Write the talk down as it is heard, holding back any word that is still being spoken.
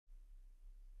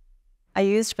I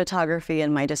used photography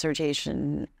in my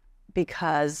dissertation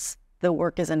because the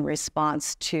work is in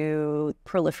response to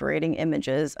proliferating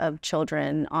images of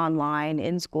children online,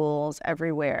 in schools,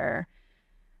 everywhere.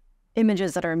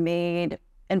 Images that are made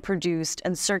and produced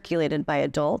and circulated by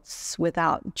adults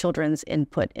without children's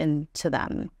input into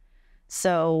them.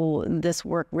 So this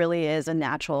work really is a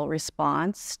natural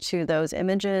response to those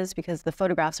images because the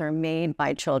photographs are made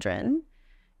by children.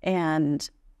 And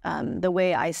the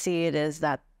way I see it is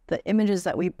that the images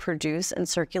that we produce and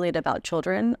circulate about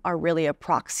children are really a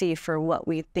proxy for what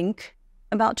we think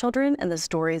about children and the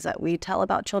stories that we tell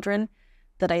about children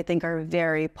that I think are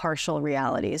very partial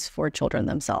realities for children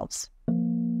themselves.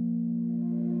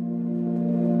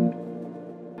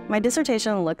 My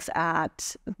dissertation looks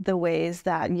at the ways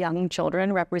that young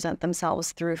children represent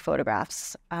themselves through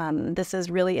photographs. This is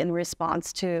really in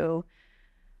response to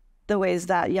the ways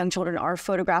that young children are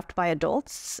photographed by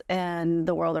adults and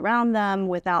the world around them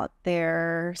without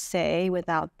their say,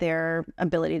 without their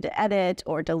ability to edit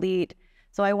or delete.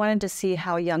 So I wanted to see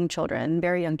how young children,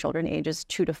 very young children, ages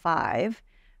 2 to 5,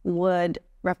 would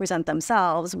represent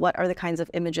themselves. What are the kinds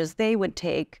of images they would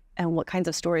take and what kinds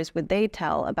of stories would they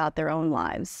tell about their own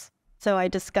lives? So I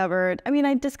discovered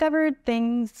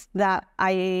things that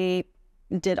I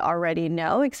did already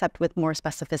know, except with more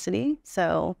specificity.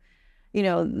 So, you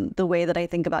know, the way that I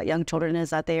think about young children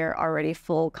is that they are already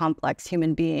full, complex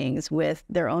human beings with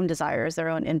their own desires, their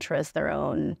own interests, their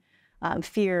own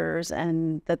fears,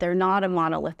 and that they're not a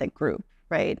monolithic group,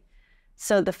 right?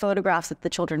 So the photographs that the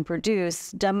children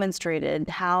produce demonstrated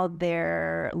how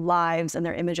their lives and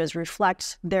their images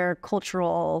reflect their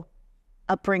cultural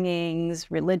upbringings,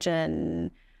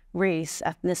 religion, race,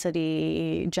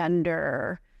 ethnicity,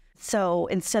 gender. So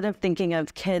instead of thinking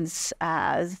of kids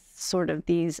as sort of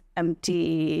these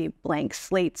empty blank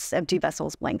slates, empty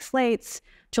vessels, blank slates,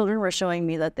 children were showing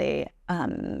me that they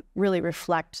really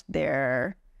reflect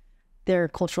their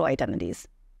cultural identities.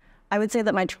 I would say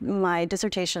that my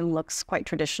dissertation looks quite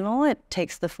traditional. It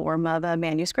takes the form of a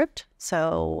manuscript.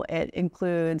 So it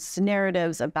includes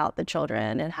narratives about the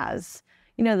children. It has,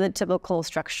 you know, the typical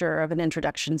structure of an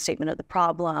introduction, statement of the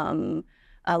problem,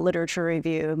 a literature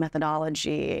review,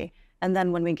 methodology. And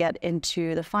then when we get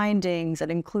into the findings,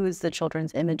 it includes the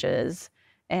children's images.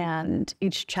 And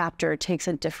each chapter takes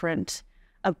a different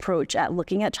approach at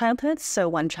looking at childhood. So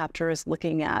one chapter is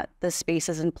looking at the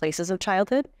spaces and places of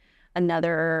childhood.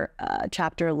 Another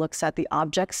chapter looks at the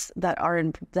objects that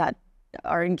children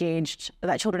are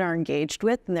engaged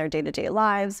with in their day-to-day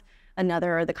lives.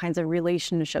 Another are the kinds of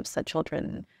relationships that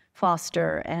children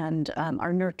foster and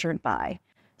are nurtured by.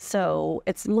 So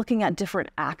it's looking at different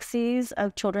axes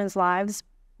of children's lives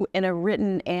in a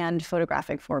written and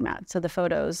photographic format. So the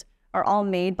photos are all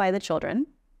made by the children.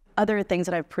 Other things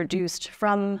that I've produced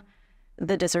from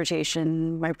the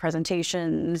dissertation, my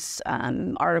presentations,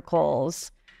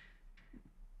 articles,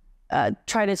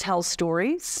 try to tell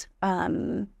stories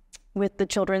with the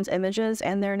children's images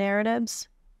and their narratives,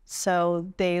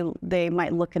 so they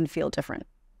might look and feel different.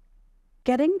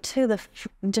 Getting to the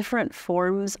different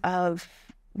forms of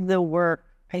the work,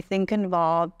 I think,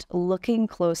 involved looking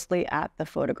closely at the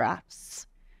photographs.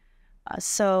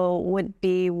 So would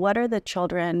be, what are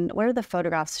the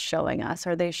photographs showing us?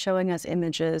 Are they showing us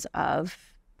images of,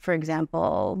 for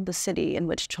example, the city in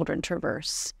which children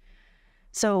traverse?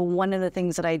 So one of the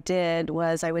things that I did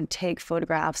was I would take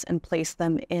photographs and place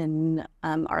them in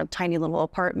our tiny little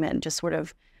apartment, just sort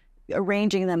of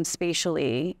arranging them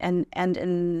spatially and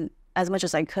in as much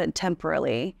as I could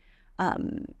temporally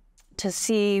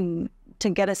to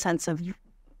get a sense of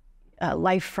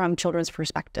life from children's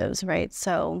perspectives, right?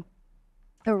 So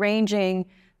arranging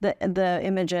the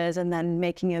images and then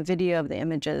making a video of the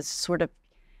images sort of,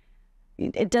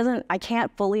 I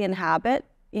can't fully inhabit,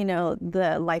 you know,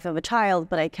 the life of a child,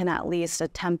 but I can at least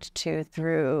attempt to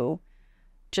through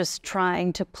just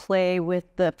trying to play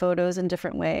with the photos in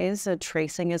different ways. So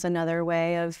tracing is another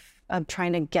way of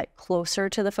trying to get closer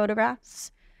to the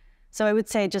photographs. So I would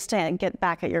say, just to get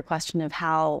back at your question of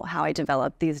how I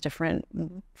developed these different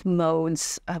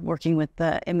modes of working with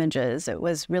the images, it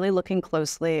was really looking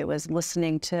closely. It was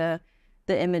listening to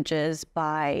the images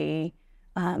by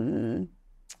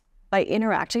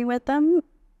interacting with them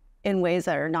in ways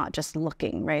that are not just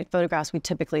looking, right? Photographs we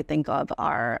typically think of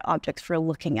are objects for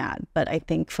looking at, but I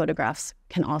think photographs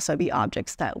can also be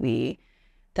objects that we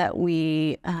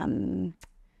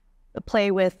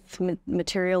play with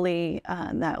materially,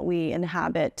 that we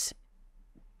inhabit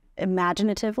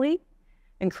imaginatively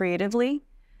and creatively.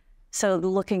 So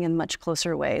looking in much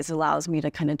closer ways allows me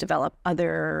to kind of develop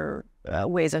other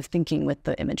ways of thinking with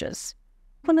the images.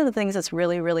 One of the things that's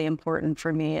really, really important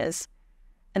for me is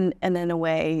and in a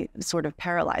way sort of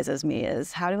paralyzes me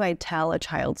is, how do I tell a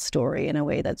child's story in a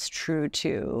way that's true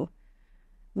to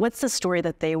what's the story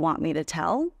that they want me to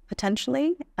tell,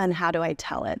 potentially, and how do I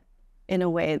tell it in a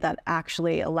way that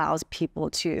actually allows people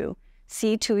to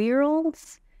see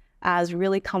 2-year-olds as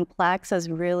really complex, as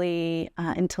really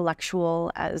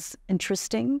intellectual, as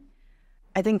interesting.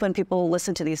 I think when people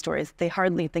listen to these stories, they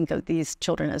hardly think of these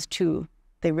children as 2.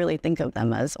 They really think of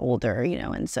them as older,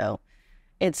 and so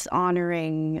it's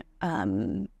honoring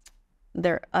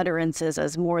their utterances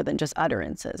as more than just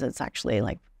utterances. It's actually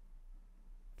like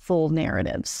full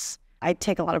narratives. I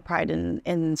take a lot of pride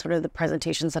in sort of the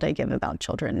presentations that I give about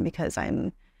children, because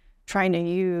I'm trying to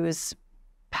use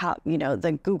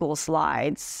the Google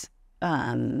Slides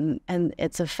and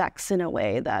its effects in a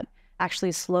way that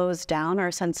actually slows down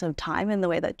our sense of time in the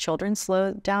way that children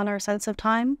slow down our sense of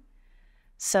time.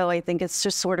 So I think it's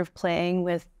just sort of playing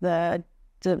with the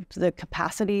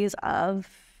capacities of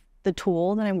the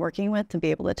tool that I'm working with to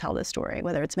be able to tell this story,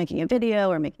 whether it's making a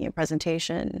video or making a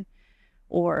presentation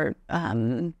or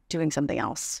doing something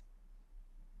else.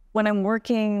 When I'm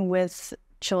working with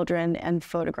children and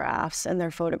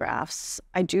their photographs,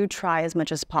 I do try as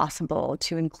much as possible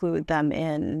to include them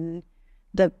in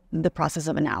the process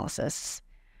of analysis.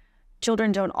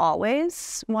 Children don't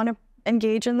always want to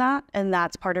engage in that, and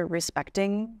that's part of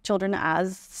respecting children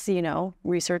as,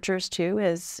 researchers too,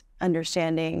 is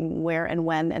understanding where and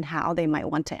when and how they might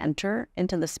want to enter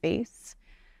into the space.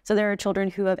 So there are children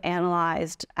who have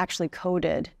analyzed, actually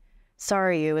coded.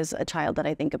 Sariu is a child that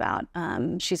I think about.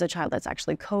 She's a child that's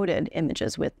actually coded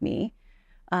images with me,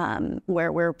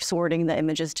 where we're sorting the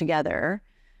images together.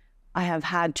 I have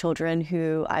had children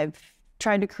who I've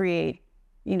tried to create,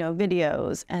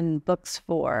 videos and books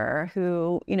for,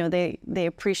 who, they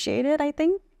appreciate it, I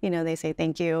think. They say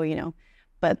thank you,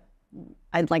 but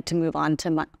I'd like to move on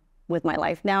with my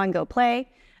life now and go play.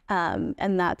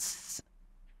 And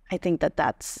I think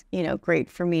that's, great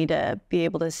for me to be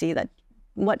able to see that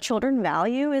what children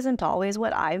value isn't always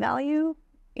what I value,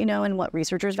 and what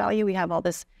researchers value. We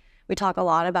talk a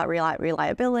lot about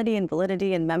reliability and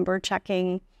validity and member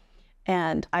checking.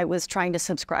 And I was trying to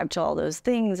subscribe to all those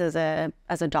things as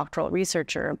a doctoral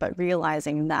researcher, but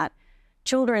realizing that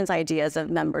children's ideas of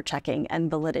member checking and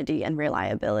validity and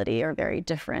reliability are very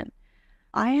different.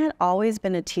 I had always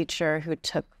been a teacher who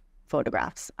took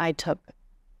photographs. I took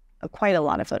quite a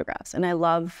lot of photographs, and I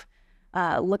love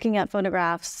looking at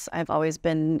photographs. I've always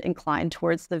been inclined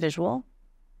towards the visual.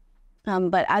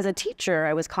 But as a teacher,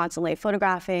 I was constantly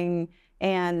photographing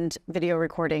and video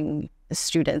recording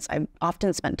students. I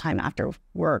often spent time after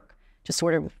work just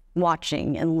sort of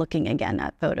watching and looking again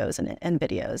at photos and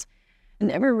videos, and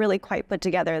never really quite put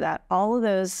together that all of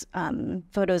those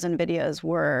photos and videos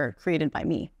were created by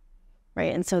me,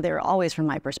 right? And so they were always from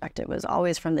my perspective. It was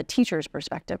always from the teacher's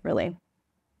perspective, really.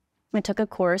 I took a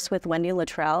course with Wendy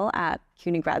Luttrell at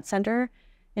CUNY Grad Center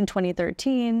in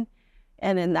 2013.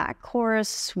 And in that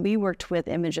course, we worked with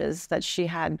images that she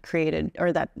had created,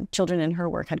 or that children in her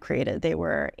work had created. They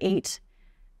were 8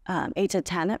 to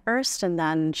 10 at first, and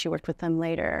then she worked with them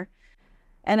later.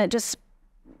 And it just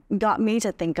got me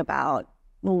to think about,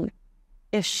 well,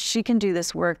 if she can do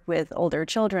this work with older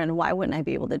children, why wouldn't I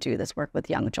be able to do this work with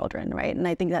young children, right? And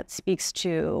I think that speaks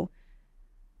to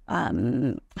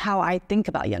how I think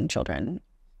about young children.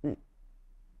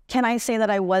 Can I say that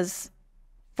I was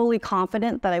fully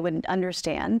confident that I would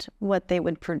understand what they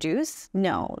would produce?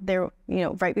 No.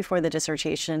 Right before the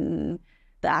dissertation,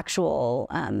 the actual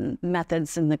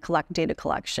methods in the data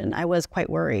collection, I was quite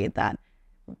worried that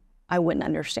I wouldn't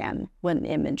understand what an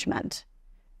image meant,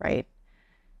 right?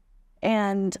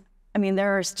 And I mean,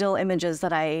 there are still images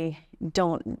that I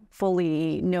don't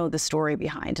fully know the story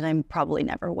behind, and I probably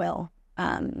never will.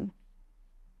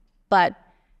 But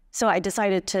so I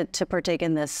decided to partake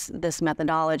in this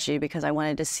methodology because I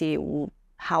wanted to see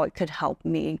how it could help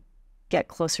me get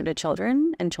closer to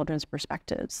children and children's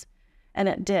perspectives. And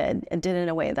it did. It did in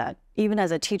a way that, even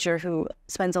as a teacher who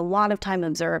spends a lot of time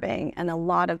observing and a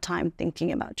lot of time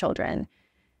thinking about children,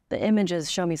 the images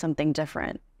show me something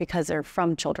different because they're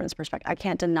from children's perspective. I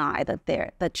can't deny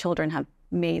that children have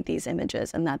made these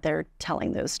images and that they're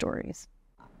telling those stories.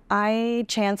 I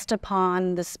chanced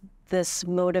upon this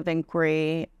mode of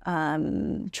inquiry,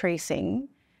 tracing,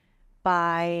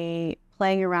 by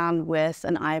playing around with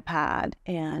an iPad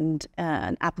and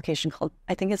an application called,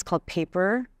 I think it's called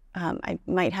Paper. I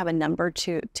might have a number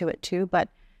to it too, but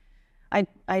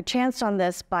I chanced on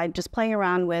this by just playing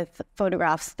around with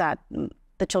photographs that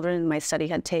the children in my study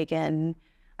had taken.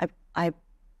 I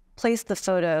placed the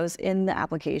photos in the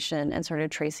application and started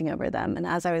tracing over them. And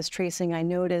as I was tracing, I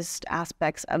noticed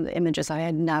aspects of the images I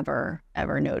had never,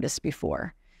 ever noticed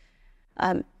before.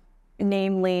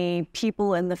 namely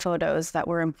people in the photos that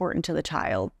were important to the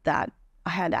child that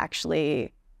I had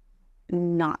actually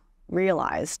not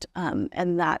realized.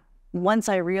 And that once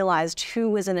I realized who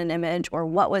was in an image or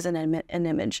what was in an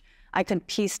image, I could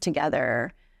piece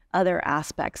together other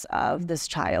aspects of this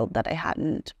child that I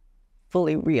hadn't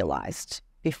fully realized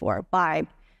before by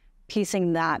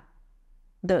piecing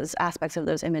those aspects of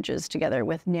those images together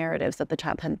with narratives that the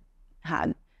child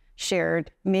had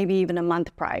shared maybe even a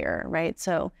month prior, right?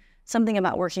 So something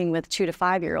about working with 2 to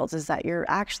 5 year olds is that you're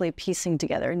actually piecing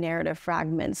together narrative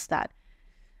fragments that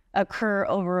occur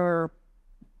over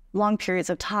long periods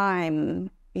of time.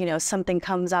 You know, something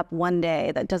comes up one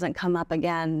day that doesn't come up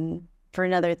again for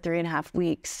another 3.5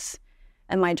 weeks.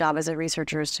 And my job as a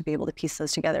researcher is to be able to piece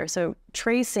those together. So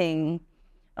tracing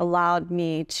allowed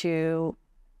me to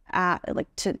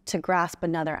grasp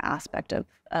another aspect of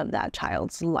that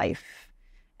child's life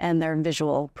and their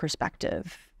visual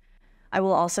perspective. I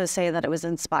will also say that it was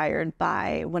inspired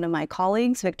by one of my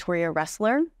colleagues, Victoria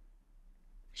Ressler.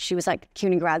 She was at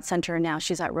CUNY Grad Center, now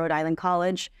she's at Rhode Island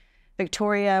College.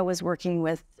 Victoria was working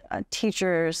with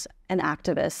teachers and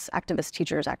activist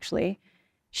teachers actually.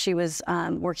 She was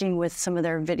working with some of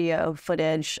their video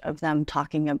footage of them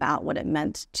talking about what it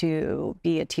meant to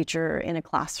be a teacher in a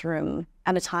classroom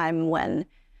at a time when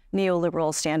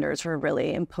neoliberal standards were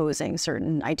really imposing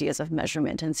certain ideas of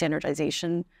measurement and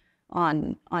standardization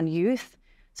on youth.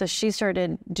 So she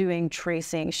started doing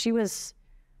tracing. She was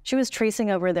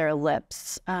tracing over their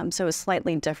lips, so it was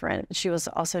slightly different. She was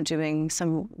also doing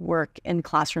some work in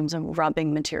classrooms and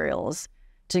rubbing materials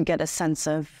to get a sense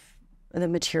of the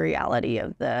materiality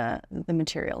of the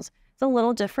materials. It's a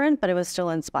little different, but it was still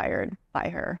inspired by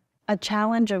her. A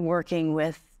challenge of working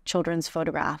with children's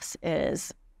photographs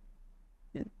is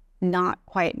not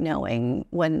quite knowing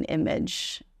what an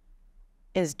image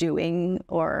is doing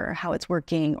or how it's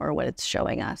working or what it's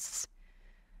showing us.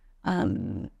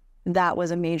 That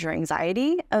was a major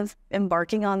anxiety of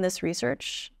embarking on this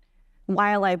research.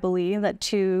 While I believe that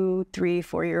 2, 3,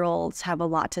 4-year-olds have a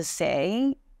lot to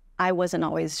say, I wasn't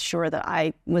always sure that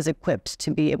I was equipped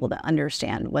to be able to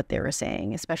understand what they were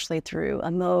saying, especially through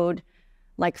a mode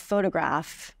like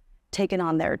photograph taken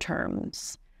on their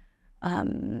terms.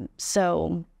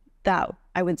 So that,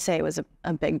 I would say, was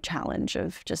a big challenge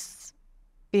of just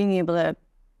being able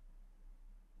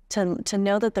to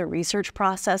know that the research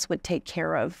process would take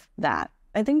care of that.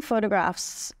 I think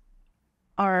photographs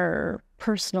are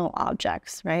personal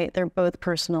objects, right? They're both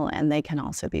personal and they can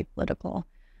also be political.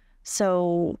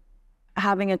 So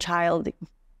having a child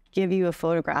give you a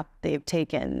photograph they've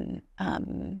taken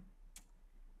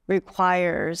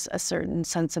requires a certain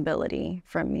sensibility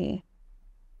from me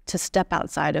to step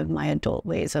outside of my adult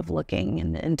ways of looking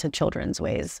and into children's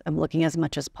ways of looking as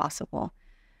much as possible.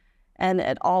 And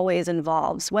it always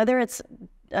involves, whether it's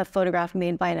a photograph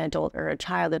made by an adult or a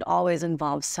child, it always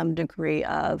involves some degree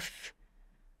of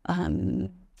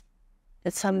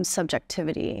some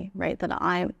subjectivity, right? That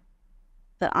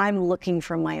I'm looking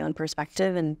from my own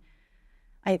perspective. And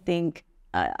I think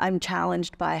I'm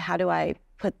challenged by how do I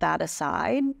put that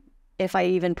aside, if I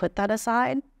even put that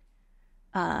aside,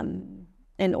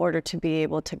 in order to be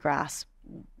able to grasp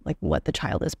like what the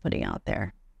child is putting out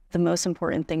there. The most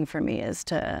important thing for me is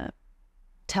to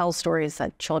tell stories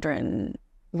that children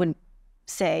would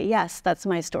say, yes, that's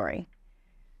my story.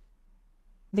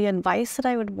 The advice that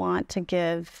I would want to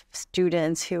give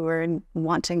students who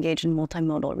want to engage in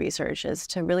multimodal research is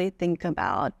to really think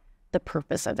about the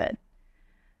purpose of it.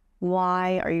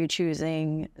 Why are you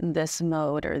choosing this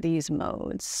mode or these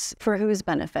modes? For whose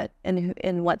benefit and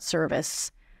in what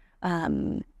service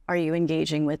are you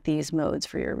engaging with these modes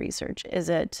for your research?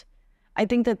 I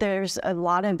think that there's a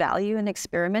lot of value in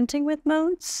experimenting with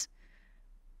modes,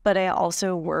 but I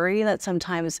also worry that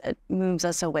sometimes it moves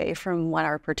us away from what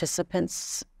our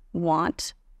participants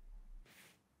want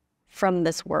from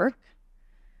this work.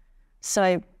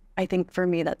 So I think for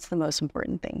me, that's the most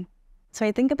important thing. So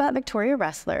I think about Victoria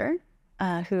Ressler,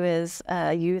 who is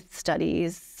a youth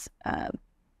studies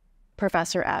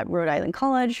professor at Rhode Island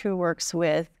College, who works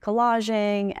with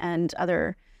collaging and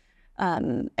other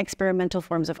experimental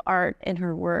forms of art in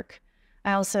her work.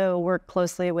 I also work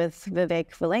closely with Vivek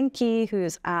Valenki,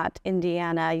 who's at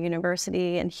Indiana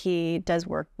University, and he does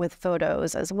work with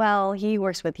photos as well. He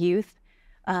works with youth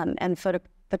and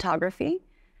photography.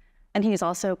 And he's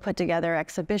also put together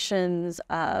exhibitions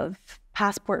of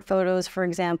passport photos, for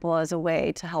example, as a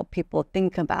way to help people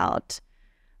think about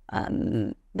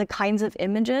the kinds of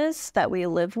images that we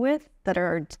live with that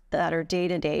are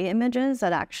day-to-day images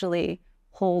that actually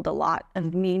hold a lot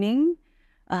of meaning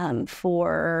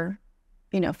for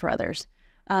others.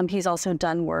 He's also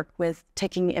done work with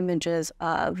taking images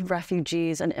of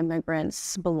refugees and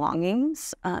immigrants'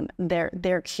 belongings. They're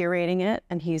curating it,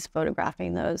 and he's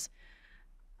photographing those.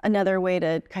 Another way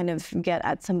to kind of get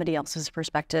at somebody else's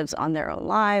perspectives on their own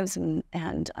lives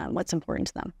and what's important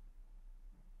to them.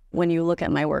 When you look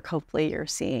at my work, hopefully you're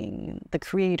seeing the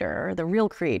creator, the real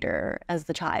creator, as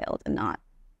the child, and not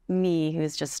me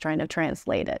who's just trying to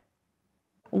translate it.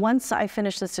 Once I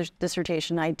finished this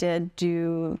dissertation, I did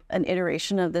do an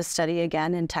iteration of this study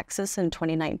again in Texas in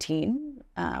 2019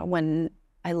 when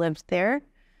I lived there.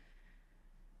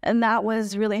 And that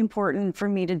was really important for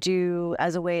me to do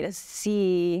as a way to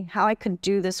see how I could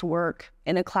do this work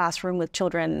in a classroom with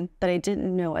children that I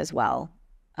didn't know as well.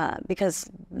 Because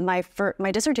my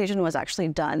dissertation was actually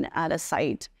done at a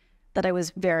site that I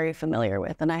was very familiar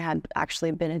with, and I had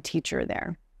actually been a teacher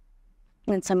there.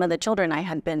 And some of the children, I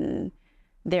had been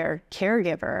their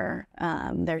caregiver,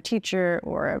 their teacher,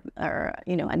 or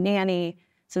a nanny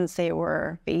since they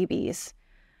were babies.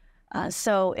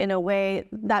 So in a way,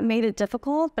 that made it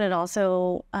difficult, but it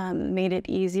also made it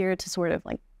easier to sort of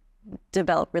like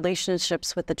develop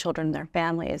relationships with the children and their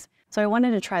families. So I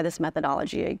wanted to try this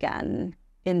methodology again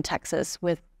in Texas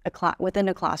within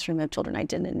a classroom of children I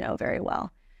didn't know very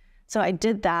well. So I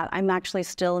did that. I'm actually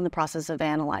still in the process of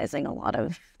analyzing a lot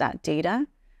of that data.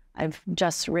 I've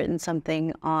just written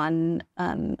something on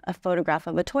a photograph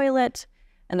of a toilet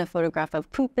and a photograph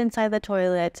of poop inside the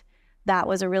toilet. That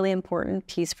was a really important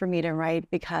piece for me to write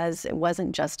because it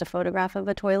wasn't just a photograph of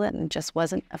a toilet and just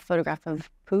wasn't a photograph of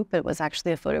poop. It was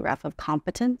actually a photograph of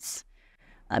competence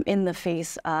in the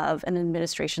face of an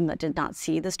administration that did not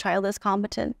see this child as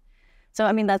competent. So,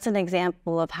 I mean, that's an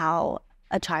example of how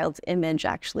a child's image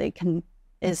actually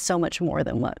is so much more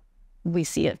than what we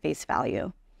see at face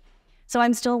value. So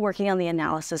I'm still working on the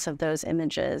analysis of those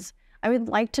images. I would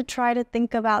like to try to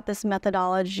think about this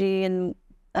methodology and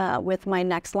with my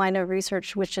next line of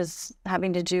research, which is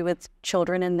having to do with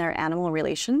children and their animal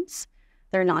relations,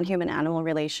 their non-human animal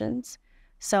relations.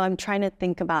 So I'm trying to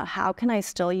think about how can I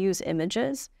still use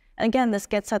images? And again, this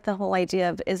gets at the whole idea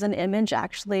of, is an image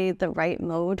actually the right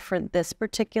mode for this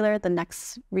the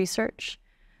next research?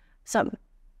 So,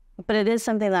 but it is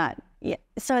something that, yeah,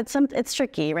 so it's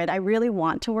tricky, right? I really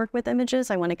want to work with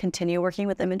images. I want to continue working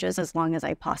with images as long as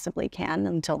I possibly can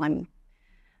until I'm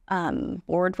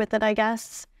bored with it, I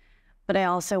guess. But I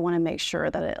also want to make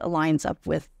sure that it aligns up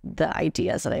with the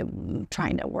ideas that I'm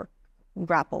trying to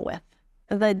grapple with.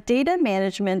 The data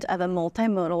management of a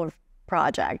multimodal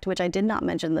project, which I did not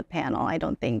mention in the panel, I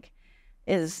don't think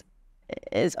is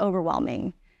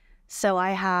overwhelming. So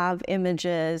I have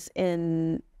images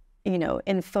in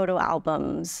photo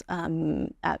albums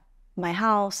at my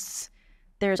house.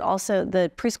 There's also the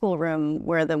preschool room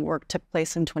where the work took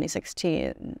place in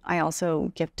 2016. I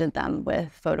also gifted them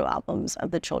with photo albums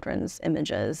of the children's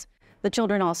images. The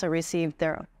children also received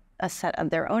a set of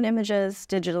their own images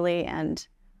digitally and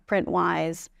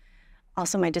print-wise.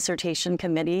 Also, my dissertation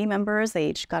committee members, they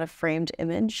each got a framed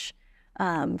image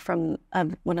from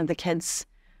one of the kids.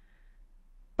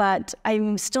 But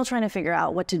I'm still trying to figure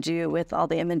out what to do with all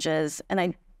the images. And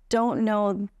I don't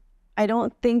know, I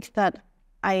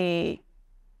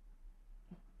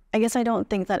guess I don't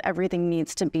think that everything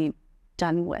needs to be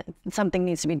done with, something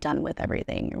needs to be done with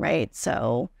everything, right?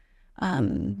 So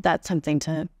that's something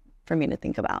for me to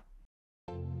think about.